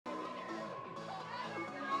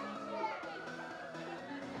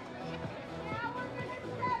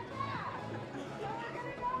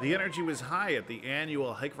The energy was high at the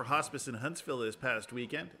annual Hike for Hospice in Huntsville this past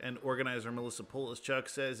weekend, and organizer Melissa Polischuk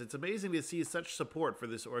says it's amazing to see such support for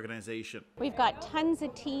this organization. We've got tons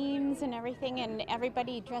of teams and everything, and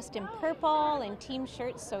everybody dressed in purple and team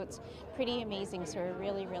shirts, so it's pretty amazing. So we're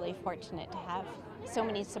really, really fortunate to have so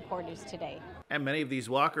many supporters today. And many of these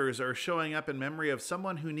walkers are showing up in memory of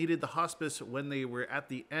someone who needed the hospice when they were at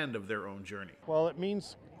the end of their own journey. Well, it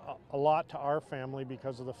means a lot to our family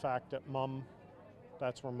because of the fact that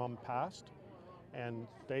that's where Mom passed, and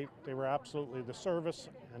they were absolutely, the service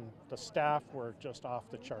and the staff were just off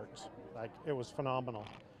the charts. Like, it was phenomenal.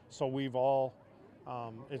 So we've all,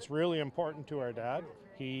 it's really important to our dad.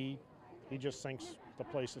 He just thinks the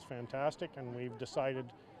place is fantastic, and we've decided,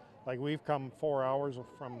 like, we've come 4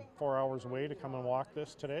 hours away to come and walk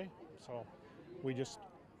this today. So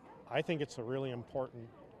I think it's a really important,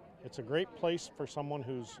 it's a great place for someone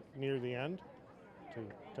who's near the end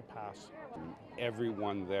to pass.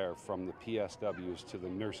 Everyone there, from the PSWs to the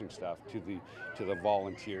nursing staff to the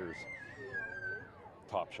volunteers,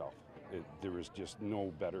 top shelf. There was just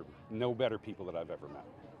no better people that I've ever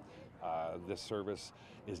met. This service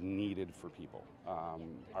is needed for people.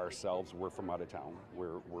 Ourselves, we're from out of town.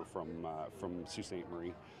 We're from Sault Ste.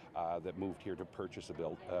 Marie that moved here to purchase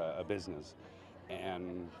a business,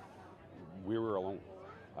 and we were alone.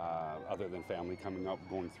 Other than family coming up,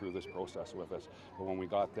 going through this process with us. But when we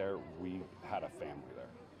got there, we had a family there.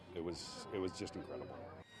 It was just incredible.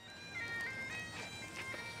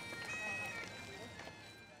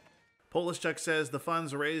 Polischuk says the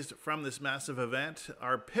funds raised from this massive event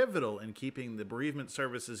are pivotal in keeping the bereavement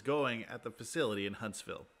services going at the facility in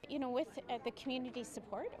Huntsville. You know, with the community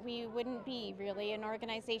support, we wouldn't be really an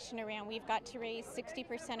organization around. We've got to raise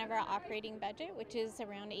 60% of our operating budget, which is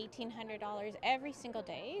around $1,800 every single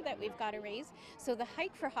day that we've got to raise. So the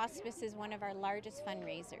Hike for Hospice is one of our largest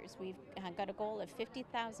fundraisers. We've got a goal of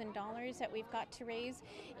 $50,000 that we've got to raise,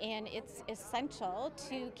 and it's essential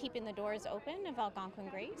to keeping the doors open of Algonquin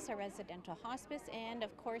Grace, our residential hospice, and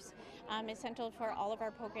of course essential for all of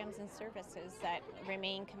our programs and services that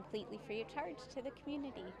remain completely free of charge to the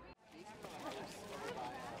community.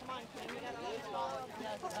 Come on, Quinn, we got a little